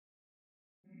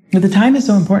But the time is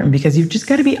so important because you've just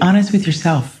got to be honest with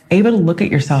yourself, able to look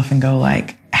at yourself and go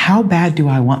like, how bad do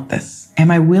I want this? Am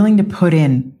I willing to put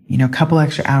in, a couple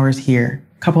extra hours here,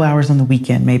 a couple hours on the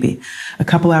weekend, maybe a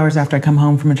couple hours after I come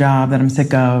home from a job that I'm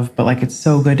sick of, but like, it's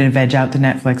so good to veg out to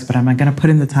Netflix, but am I going to put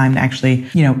in the time to actually,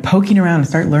 poking around and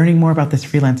start learning more about this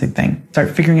freelancing thing,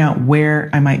 start figuring out where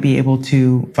I might be able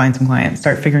to find some clients,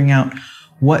 start figuring out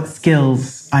what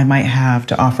skills I might have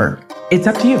to offer. It's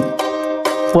up to you.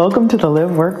 Welcome to the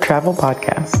Live, Work, Travel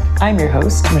podcast. I'm your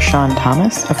host, Michonne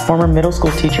Thomas, a former middle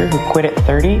school teacher who quit at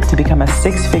 30 to become a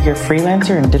six-figure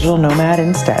freelancer and digital nomad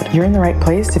instead. You're in the right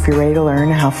place if you're ready to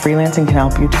learn how freelancing can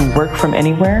help you to work from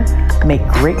anywhere, make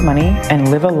great money,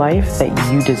 and live a life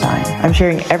that you design. I'm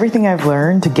sharing everything I've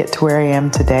learned to get to where I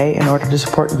am today in order to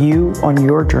support you on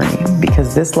your journey,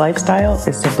 because this lifestyle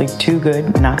is simply too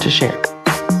good not to share.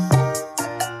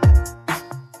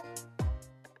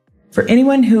 For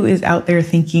anyone who is out there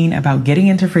thinking about getting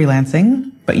into freelancing,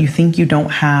 but you think you don't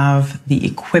have the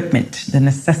equipment, the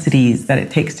necessities that it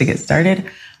takes to get started,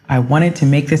 I wanted to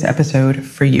make this episode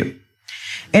for you.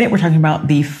 In it, we're talking about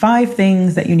the 5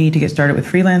 things that you need to get started with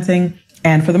freelancing.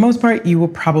 And for the most part, you will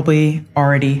probably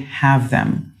already have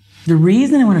them. The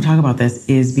reason I want to talk about this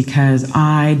is because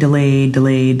I delayed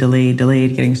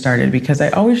getting started because I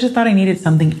always just thought I needed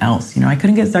something else. I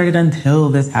couldn't get started until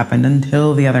this happened,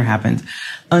 until the other happened,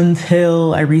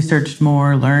 until I researched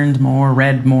more, learned more,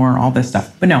 read more, all this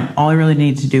stuff. But no, all I really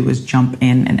needed to do was jump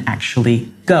in and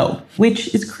actually go,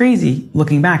 which is crazy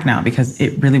looking back now because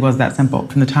it really was that simple.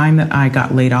 From the time that I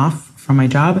got laid off from my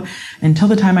job until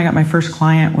the time I got my first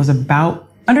client was about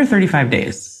under 35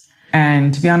 days.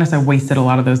 And to be honest, I wasted a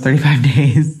lot of those 35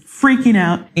 days freaking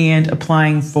out and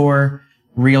applying for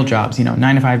real jobs,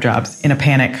 9-to-5 jobs in a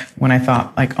panic when I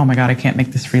thought like, oh my God, I can't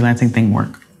make this freelancing thing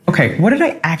work. Okay, what did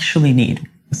I actually need?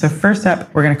 So first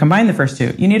up, we're going to combine the first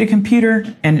two. You need a computer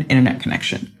and an internet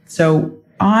connection. So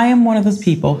I am one of those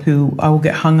people who I will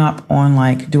get hung up on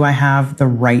like, do I have the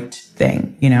right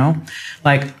thing?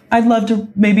 Like I'd love to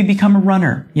maybe become a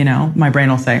runner, my brain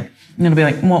will say. And it'll be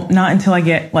like, well, not until I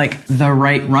get like the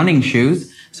right running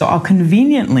shoes. So I'll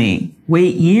conveniently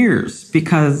wait years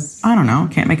because I don't know,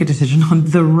 can't make a decision on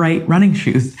the right running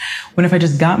shoes. When if I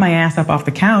just got my ass up off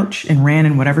the couch and ran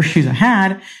in whatever shoes I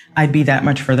had, I'd be that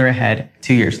much further ahead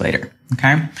 2 years later.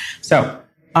 Okay. So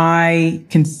I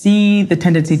can see the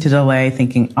tendency to delay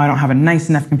thinking, I don't have a nice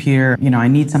enough computer. I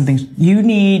need something. You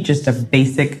need just a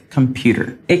basic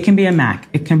computer. It can be a Mac.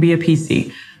 It can be a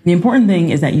PC. The important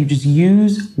thing is that you just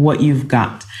use what you've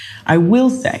got. I will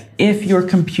say, if your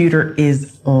computer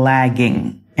is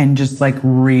lagging and just like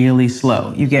really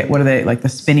slow, you get, like the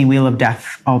spinny wheel of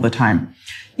death all the time,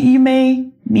 you may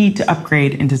need to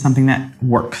upgrade into something that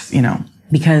works,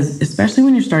 because especially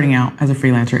when you're starting out as a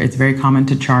freelancer, it's very common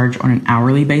to charge on an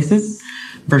hourly basis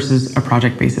versus a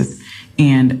project basis.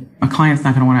 And a client's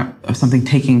not going to want something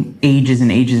taking ages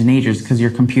and ages and ages because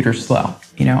your computer's slow.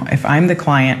 If I'm the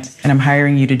client and I'm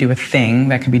hiring you to do a thing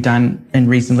that can be done in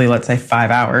reasonably, let's say 5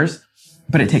 hours,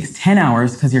 but it takes 10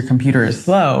 hours because your computer is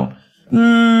slow,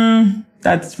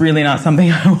 that's really not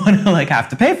something I want to have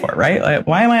to pay for, right? Like,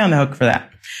 why am I on the hook for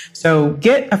that? So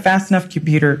get a fast enough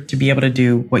computer to be able to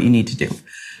do what you need to do.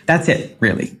 That's it,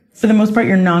 really. For the most part,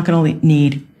 you're not going to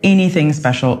need anything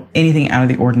special, anything out of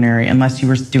the ordinary, unless you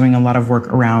were doing a lot of work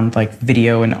around like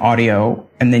video and audio,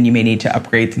 and then you may need to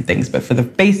upgrade some things. But for the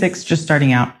basics, just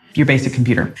starting out, your basic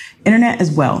computer. Internet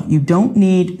as well. You don't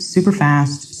need super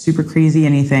fast, super crazy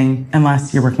anything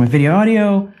unless you're working with video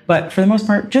audio. But for the most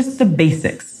part, just the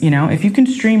basics. If you can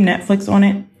stream Netflix on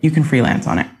it, you can freelance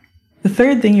on it. The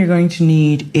third thing you're going to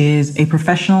need is a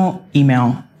professional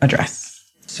email address.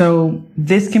 So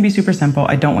this can be super simple.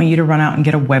 I don't want you to run out and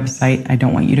get a website. I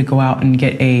don't want you to go out and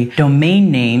get a domain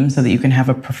name so that you can have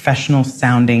a professional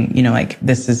sounding, like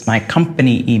this is my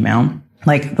company email.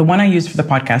 Like the one I use for the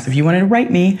podcast. If you wanted to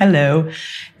write me, hello,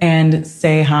 and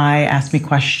say hi, ask me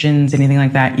questions, anything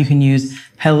like that, you can use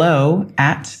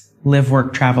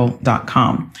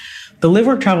hello@liveworktravel.com. The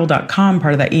liveworktravel.com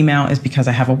part of that email is because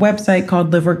I have a website called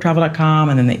liveworktravel.com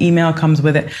and then the email comes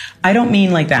with it. I don't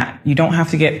mean like that. You don't have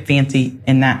to get fancy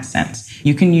in that sense.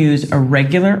 You can use a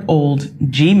regular old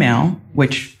Gmail,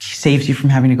 which saves you from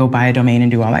having to go buy a domain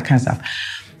and do all that kind of stuff.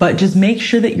 But just make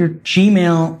sure that your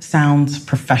Gmail sounds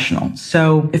professional.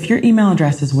 So if your email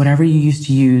address is whatever you used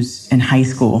to use in high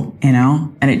school,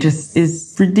 and it just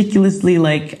is ridiculously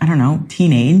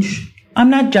teenage, I'm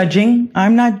not judging.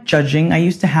 I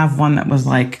used to have one that was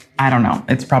like, I don't know.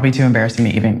 It's probably too embarrassing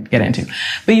to even get into.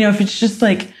 But if it's just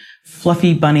like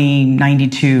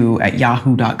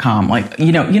fluffybunny92@yahoo.com,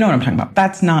 you know what I'm talking about.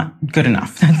 That's not good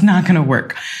enough. That's not going to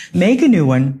work. Make a new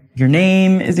one. Your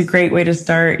name is a great way to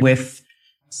start with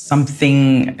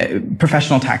something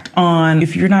professional tacked on.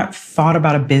 If you're not thought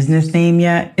about a business name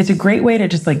yet, it's a great way to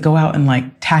just like go out and like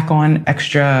tack on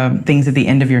extra things at the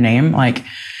end of your name. Like,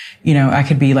 I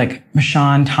could be like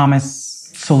Michonne Thomas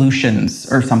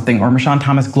Solutions or something, or Michonne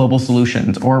Thomas Global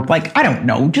Solutions, or like, I don't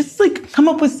know, just like come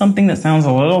up with something that sounds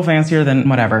a little fancier than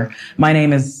whatever. My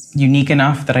name is unique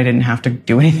enough that I didn't have to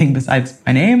do anything besides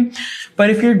my name.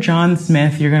 But if you're John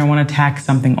Smith, you're going to want to tack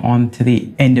something on to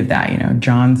the end of that,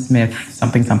 John Smith,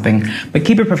 something, but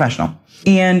keep it professional.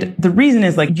 And the reason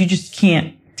is like, you just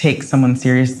can't take someone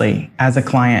seriously as a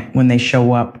client when they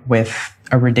show up with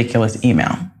a ridiculous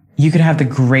email. You could have the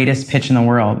greatest pitch in the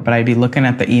world, but I'd be looking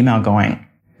at the email going,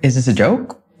 is this a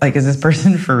joke? Like, is this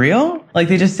person for real? Like,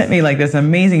 they just sent me like this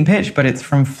amazing pitch, but it's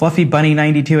from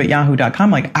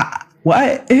fluffybunny92@yahoo.com. Like,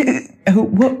 what?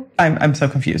 What? I'm so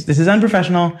confused. This is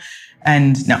unprofessional.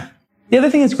 And no. The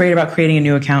other thing that's great about creating a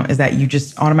new account is that you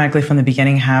just automatically from the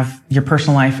beginning have your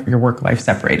personal life, your work life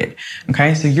separated.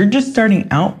 Okay. So you're just starting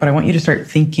out, but I want you to start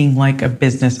thinking like a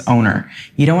business owner.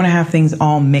 You don't want to have things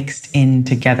all mixed in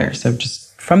together. So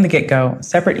just from the get-go,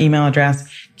 separate email address,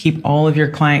 keep all of your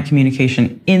client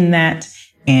communication in that,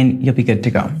 and you'll be good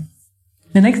to go.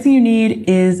 The next thing you need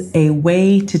is a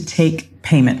way to take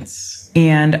payments,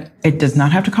 and it does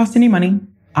not have to cost any money.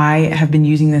 I have been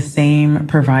using the same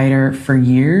provider for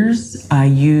years. I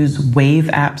use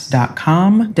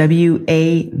waveapps.com,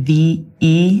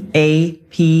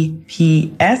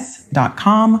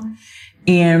 waveapps.com.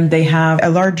 And they have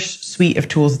a large suite of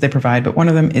tools that they provide, but one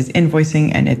of them is invoicing,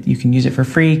 and you can use it for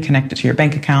free, connect it to your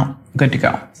bank account, good to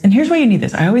go. And here's why you need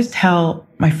this. I always tell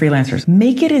my freelancers,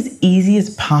 make it as easy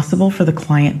as possible for the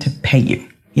client to pay you.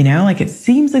 Like it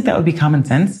seems like that would be common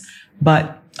sense,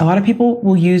 but a lot of people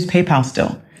will use PayPal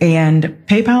still. And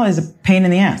PayPal is a pain in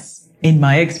the ass. In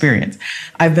my experience,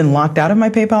 I've been locked out of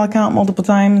my PayPal account multiple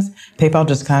times. PayPal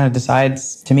just kind of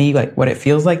decides to me like what it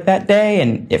feels like that day.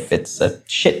 And if it's a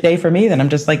shit day for me, then I'm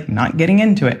just like not getting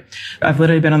into it. I've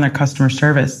literally been on their customer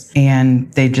service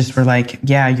and they just were like,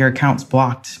 yeah, your account's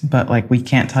blocked, but like we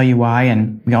can't tell you why.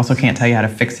 And we also can't tell you how to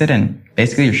fix it. And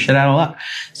basically you're shit out of luck.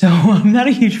 So I'm not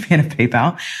a huge fan of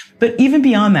PayPal. But even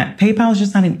beyond that, PayPal is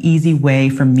just not an easy way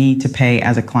for me to pay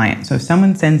as a client. So if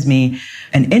someone sends me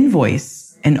an invoice,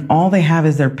 and all they have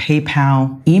is their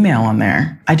PayPal email on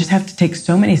there, I just have to take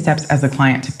so many steps as a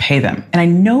client to pay them. And I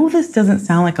know this doesn't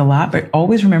sound like a lot, but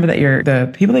always remember that the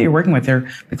people that you're working with, the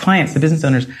clients, the business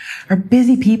owners, are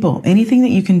busy people. Anything that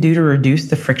you can do to reduce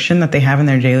the friction that they have in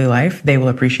their daily life, they will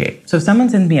appreciate. So if someone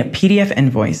sends me a PDF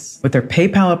invoice with their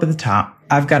PayPal up at the top,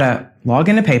 I've got to log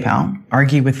into PayPal,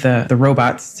 argue with the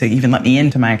robots to even let me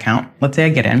into my account. Let's say I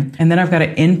get in, and then I've got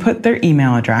to input their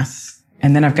email address.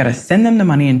 And then I've got to send them the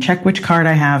money and check which card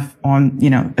I have on,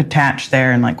 attached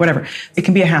there and like whatever. It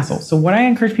can be a hassle. So what I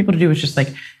encourage people to do is just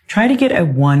like try to get a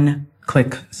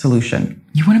one-click solution.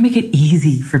 You want to make it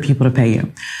easy for people to pay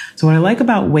you. So what I like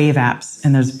about Wave Apps,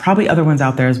 and there's probably other ones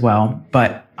out there as well,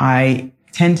 but I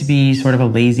tend to be sort of a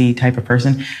lazy type of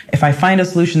person. If I find a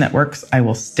solution that works, I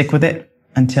will stick with it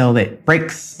until it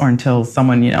breaks or until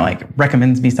someone,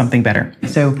 recommends me something better.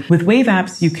 So with Wave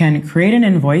Apps, you can create an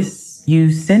invoice.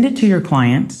 You send it to your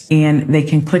client and they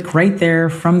can click right there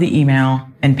from the email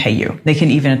and pay you. They can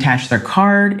even attach their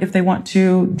card if they want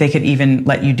to. They could even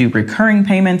let you do recurring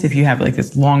payments if you have like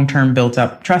this long-term built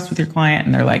up trust with your client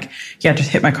and they're like, yeah, just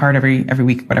hit my card every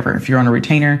week, whatever, if you're on a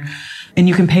retainer. And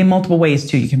you can pay multiple ways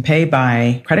too. You can pay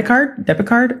by credit card, debit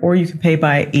card, or you can pay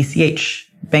by ACH,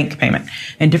 bank payment.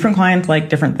 And different clients like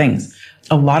different things.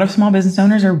 A lot of small business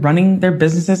owners are running their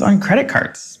businesses on credit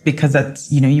cards because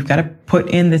that's, you've got to put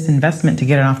in this investment to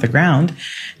get it off the ground.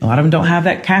 A lot of them don't have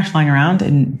that cash lying around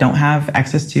and don't have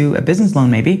access to a business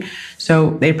loan maybe.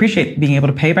 So they appreciate being able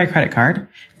to pay by credit card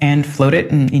and float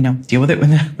it and, deal with it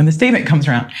when the statement comes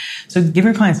around. So give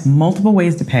your clients multiple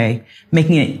ways to pay,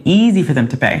 making it easy for them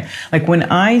to pay. Like when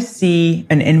I see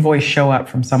an invoice show up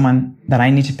from someone that I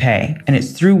need to pay and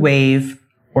it's through Wave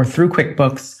or through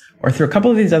QuickBooks or through a couple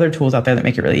of these other tools out there that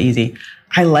make it really easy.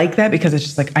 I like that because it's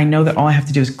just like, I know that all I have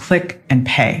to do is click and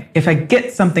pay. If I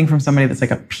get something from somebody that's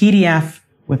like a PDF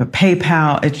with a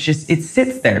PayPal, it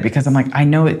sits there because I'm like, I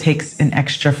know it takes an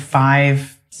extra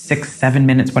 5, 6, 7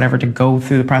 minutes, whatever, to go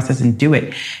through the process and do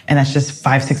it. And that's just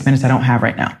 5, 6 minutes I don't have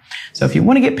right now. So if you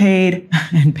want to get paid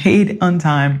and paid on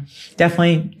time,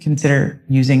 definitely consider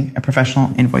using a professional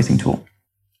invoicing tool.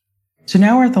 So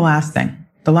now we're at the last thing.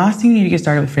 The last thing you need to get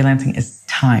started with freelancing is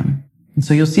time. And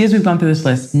so you'll see as we've gone through this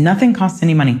list, nothing costs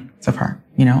any money so far,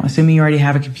 assuming you already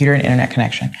have a computer and internet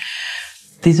connection.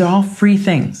 These are all free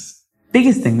things.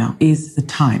 Biggest thing though is the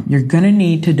time. You're going to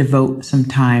need to devote some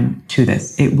time to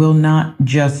this. It will not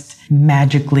just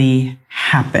magically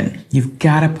happen. You've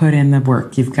got to put in the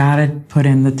work. You've got to put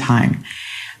in the time.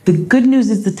 The good news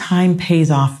is the time pays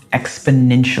off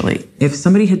exponentially. If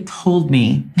somebody had told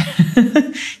me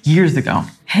years ago,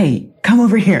 hey, come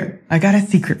over here. I got a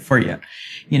secret for you.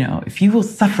 If you will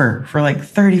suffer for like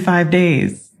 35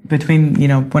 days between,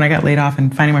 when I got laid off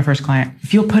and finding my first client,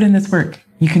 if you'll put in this work,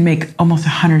 you can make almost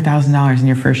 $100,000 in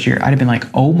your first year. I'd have been like,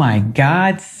 oh my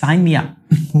God, sign me up.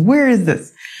 Where is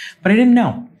this? But I didn't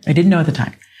know. I didn't know at the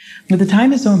time. But the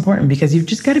time is so important because you've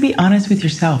just got to be honest with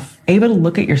yourself, able to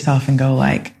look at yourself and go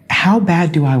like, how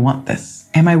bad do I want this?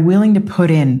 Am I willing to put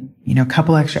in, a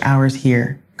couple extra hours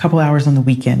here, a couple hours on the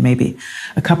weekend, maybe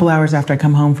a couple hours after I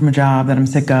come home from a job that I'm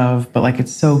sick of, but like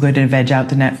it's so good to veg out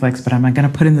to Netflix, but am I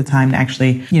going to put in the time to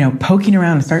actually, poking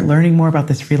around and start learning more about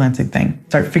this freelancing thing,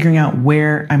 start figuring out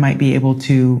where I might be able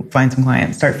to find some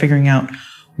clients, start figuring out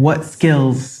what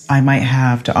skills I might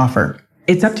have to offer.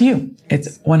 It's up to you.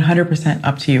 It's 100%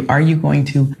 up to you. Are you going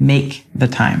to make the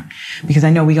time? Because I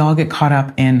know we all get caught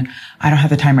up in, I don't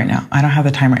have the time right now. I don't have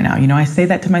the time right now. I say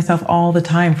that to myself all the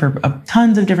time for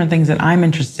tons of different things that I'm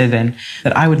interested in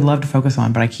that I would love to focus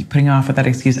on, but I keep putting off with that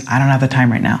excuse. I don't have the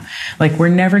time right now. Like we're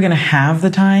never going to have the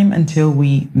time until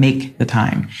we make the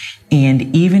time.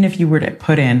 And even if you were to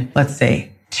put in, let's say,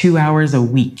 2 hours a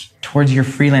week towards your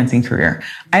freelancing career.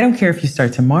 I don't care if you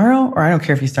start tomorrow or I don't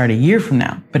care if you start a year from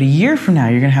now, but a year from now,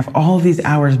 you're going to have all of these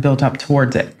hours built up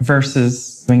towards it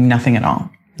versus doing nothing at all.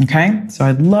 Okay. So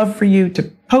I'd love for you to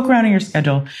poke around in your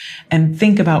schedule and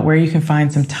think about where you can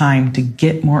find some time to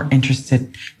get more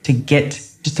interested, to get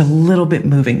just a little bit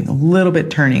moving, a little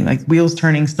bit turning, like wheels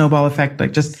turning, snowball effect,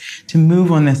 like just to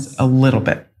move on this a little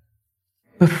bit.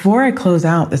 Before I close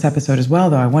out this episode as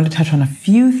well, though, I want to touch on a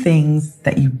few things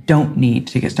that you don't need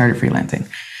to get started freelancing.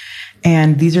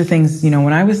 And these are things,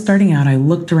 when I was starting out, I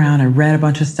looked around, I read a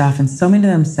bunch of stuff, and so many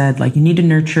of them said, like, you need to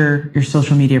nurture your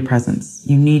social media presence.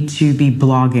 You need to be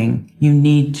blogging. You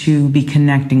need to be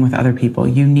connecting with other people.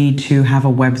 You need to have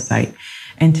a website.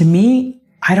 And to me,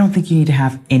 I don't think you need to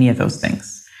have any of those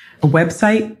things. A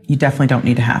website, you definitely don't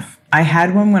need to have. I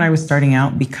had one when I was starting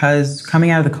out because coming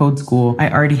out of the code school, I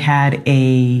already had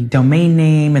a domain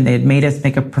name and they had made us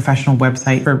make a professional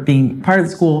website for being part of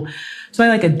the school. So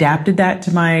I adapted that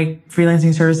to my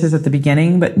freelancing services at the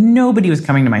beginning, but nobody was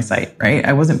coming to my site, right?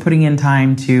 I wasn't putting in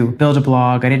time to build a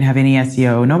blog. I didn't have any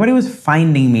SEO. Nobody was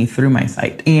finding me through my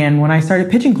site. And when I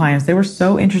started pitching clients, they were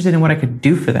so interested in what I could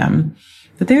do for them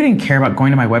that they didn't care about going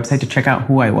to my website to check out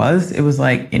who I was. It was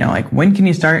when can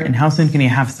you start and how soon can you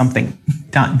have something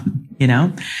done?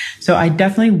 So I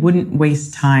definitely wouldn't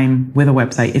waste time with a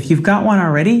website. If you've got one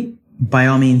already, by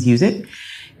all means use it.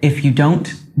 If you don't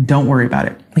worry about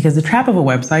it. Because the trap of a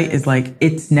website is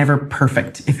it's never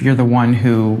perfect if you're the one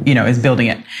who, is building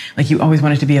it. You always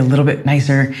want it to be a little bit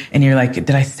nicer and you're like,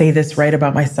 did I say this right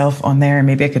about myself on there?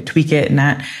 Maybe I could tweak it and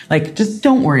that. Just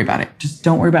don't worry about it. Just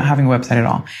don't worry about having a website at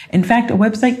all. In fact, a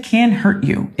website can hurt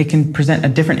you. It can present a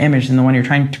different image than the one you're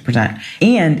trying to present.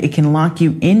 And it can lock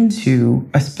you into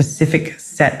a specific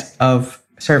set of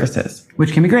services,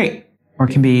 which can be great. Or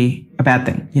can be a bad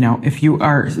thing. If you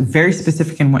are very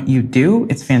specific in what you do,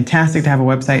 it's fantastic to have a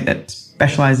website that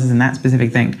specializes in that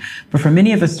specific thing. But for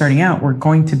many of us starting out, we're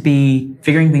going to be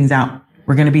figuring things out.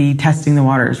 We're going to be testing the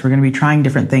waters. We're going to be trying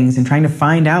different things and trying to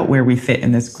find out where we fit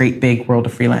in this great big world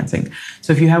of freelancing.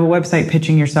 So if you have a website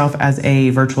pitching yourself as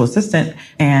a virtual assistant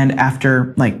and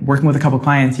after working with a couple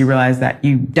clients, you realize that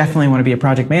you definitely want to be a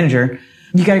project manager,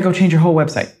 you got to go change your whole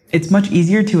website. It's much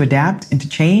easier to adapt and to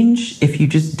change if you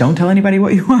just don't tell anybody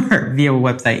what you are via a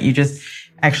website. You just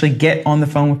actually get on the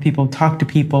phone with people, talk to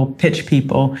people, pitch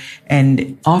people.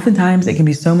 And oftentimes it can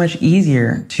be so much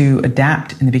easier to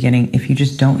adapt in the beginning if you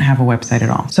just don't have a website at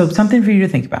all. So something for you to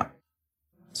think about.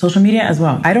 Social media as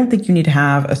well. I don't think you need to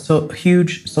have a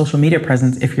huge social media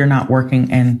presence if you're not working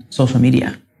in social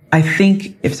media. I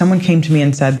think if someone came to me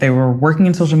and said they were working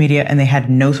in social media and they had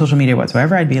no social media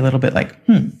whatsoever, I'd be a little bit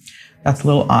that's a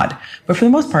little odd. But for the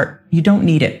most part, you don't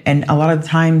need it. And a lot of the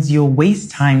times you'll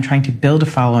waste time trying to build a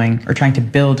following or trying to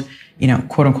build,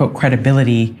 quote unquote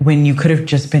credibility when you could have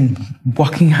just been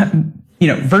walking up,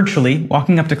 virtually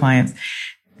walking up to clients,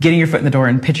 getting your foot in the door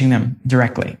and pitching them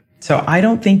directly. So I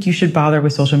don't think you should bother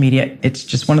with social media. It's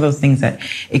just one of those things that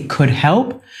it could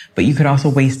help, but you could also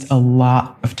waste a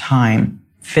lot of time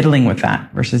fiddling with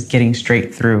that versus getting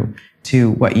straight through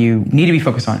to what you need to be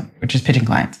focused on, which is pitching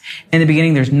clients. In the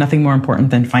beginning, there's nothing more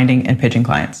important than finding and pitching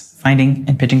clients. Finding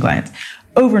and pitching clients.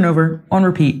 Over and over, on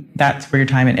repeat, that's where your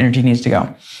time and energy needs to go.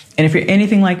 And if you're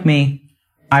anything like me,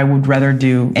 I would rather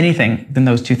do anything than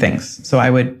those two things. So I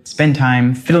would spend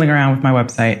time fiddling around with my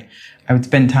website. I would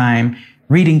spend time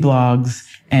reading blogs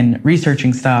and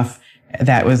researching stuff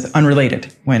that was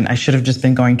unrelated when I should have just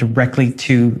been going directly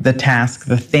to the task,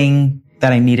 the thing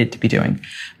that I needed to be doing.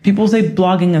 People say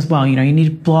blogging as well. You need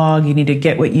to blog. You need to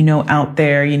get what you know out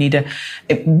there. You need to,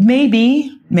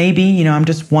 maybe, I'm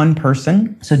just one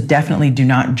person. So definitely do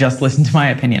not just listen to my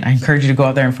opinion. I encourage you to go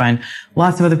out there and find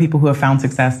lots of other people who have found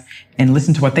success and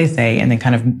listen to what they say and then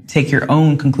kind of take your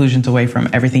own conclusions away from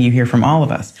everything you hear from all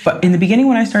of us. But in the beginning,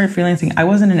 when I started freelancing, I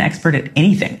wasn't an expert at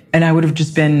anything. And I would have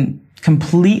just been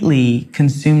completely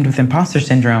consumed with imposter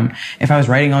syndrome if I was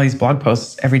writing all these blog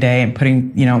posts every day and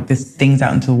putting, these things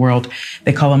out into the world.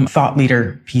 They call them thought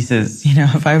leader pieces.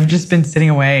 If I've just been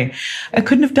sitting away, I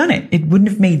couldn't have done it. It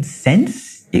wouldn't have made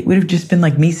sense. It would have just been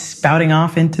like me spouting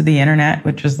off into the internet,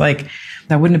 which was like,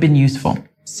 that wouldn't have been useful.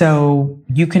 So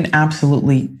you can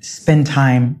absolutely spend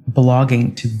time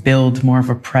blogging to build more of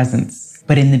a presence.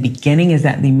 But in the beginning, is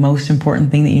that the most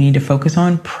important thing that you need to focus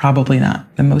on? Probably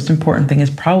not. The most important thing is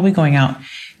probably going out,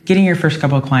 getting your first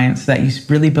couple of clients so that you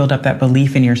really build up that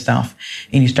belief in yourself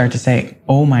and you start to say,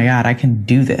 oh my God, I can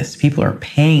do this. People are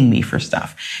paying me for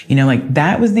stuff.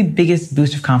 That was the biggest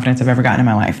boost of confidence I've ever gotten in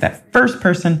my life. That first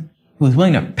person who was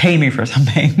willing to pay me for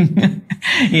something.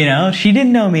 She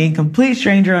didn't know me, complete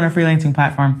stranger on a freelancing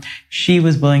platform. She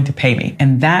was willing to pay me.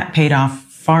 And that paid off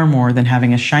far more than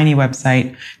having a shiny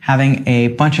website, having a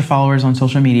bunch of followers on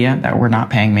social media that were not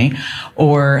paying me,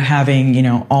 or having,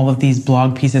 all of these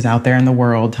blog pieces out there in the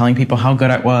world telling people how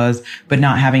good it was, but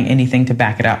not having anything to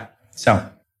back it up. So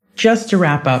just to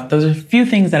wrap up, those are a few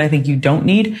things that I think you don't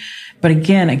need. But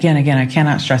again, I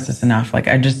cannot stress this enough.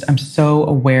 I'm so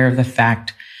aware of the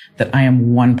fact that I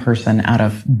am one person out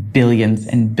of billions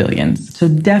and billions. So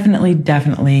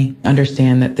definitely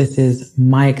understand that this is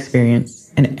my experience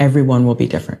and everyone will be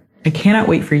different. I cannot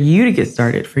wait for you to get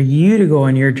started, for you to go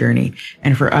on your journey,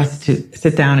 and for us to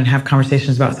sit down and have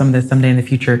conversations about some of this someday in the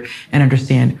future and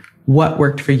understand what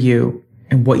worked for you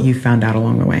and what you found out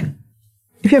along the way.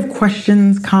 If you have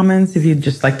questions, comments, if you'd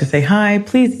just like to say hi,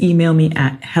 please email me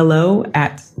at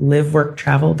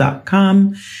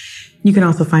hello@liveworktravel.com. You can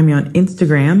also find me on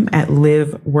Instagram at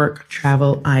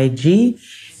liveworktravelig.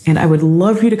 And I would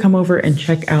love for you to come over and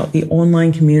check out the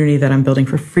online community that I'm building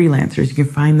for freelancers. You can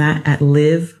find that at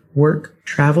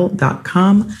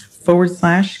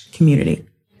liveworktravel.com/community.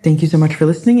 Thank you so much for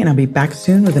listening, and I'll be back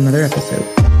soon with another episode.